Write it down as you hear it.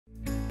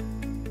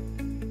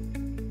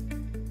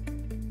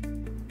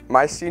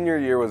My senior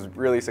year was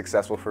really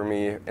successful for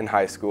me in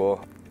high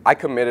school. I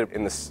committed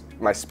in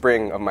my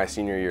spring of my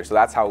senior year, so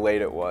that's how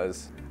late it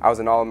was. I was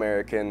an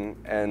All-American,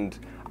 and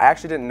I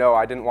actually didn't know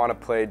I didn't want to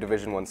play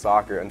Division I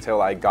soccer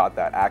until I got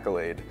that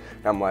accolade.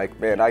 And I'm like,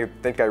 man, I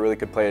think I really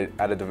could play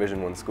at a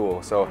Division I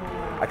school. So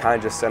I kind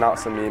of just sent out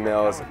some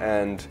emails,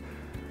 and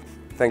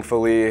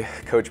thankfully,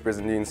 Coach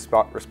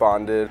Brizendine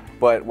responded.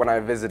 But when I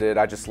visited,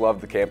 I just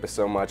loved the campus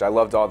so much. I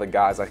loved all the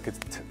guys. I could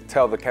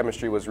tell the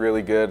chemistry was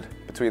really good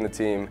between the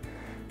team,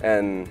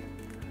 and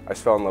I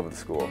just fell in love with the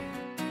school.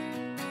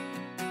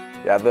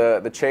 Yeah,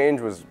 the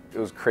change was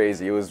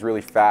crazy. It was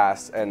really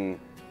fast, and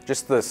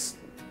just the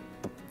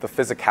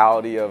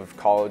physicality of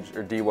college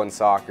or D1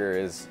 soccer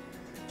is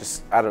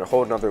just at a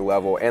whole nother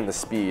level, and the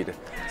speed.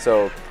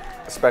 So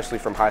especially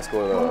from high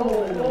school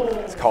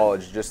to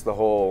college, just the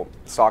whole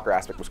soccer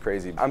aspect was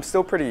crazy. I'm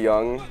still pretty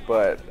young,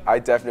 but I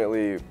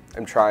definitely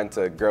am trying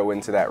to grow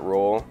into that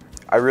role.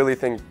 I really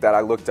think that I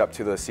looked up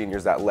to the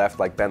seniors that left,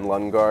 like Ben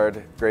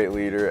Lundgaard, great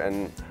leader,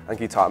 and I think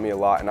he taught me a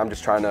lot, and I'm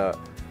just trying to,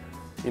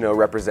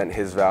 represent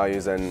his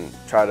values and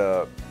try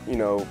to,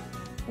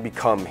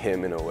 become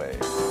him in a way.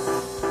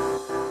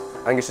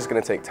 I think it's just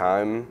gonna take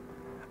time.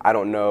 I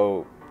don't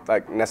know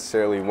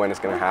necessarily when it's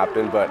gonna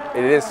happen, but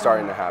it is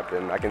starting to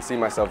happen. I can see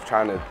myself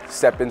trying to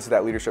step into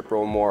that leadership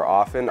role more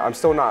often. I'm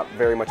still not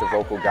very much a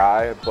vocal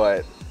guy,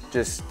 but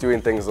just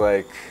doing things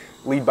like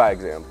lead by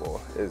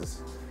example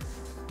is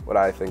what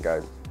I think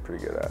I'm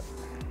pretty good at.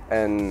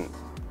 And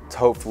to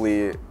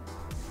hopefully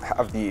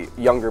have the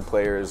younger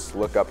players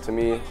look up to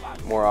me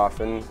more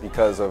often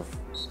because of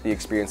the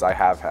experience I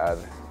have had.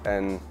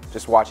 And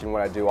just watching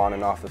what I do on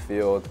and off the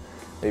field,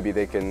 maybe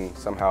they can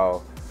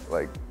somehow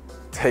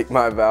take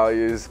my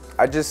values.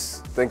 I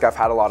just think I've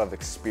had a lot of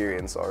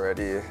experience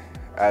already,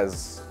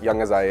 as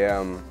young as I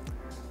am,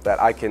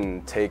 that I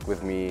can take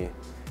with me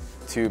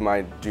to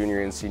my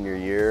junior and senior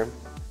year.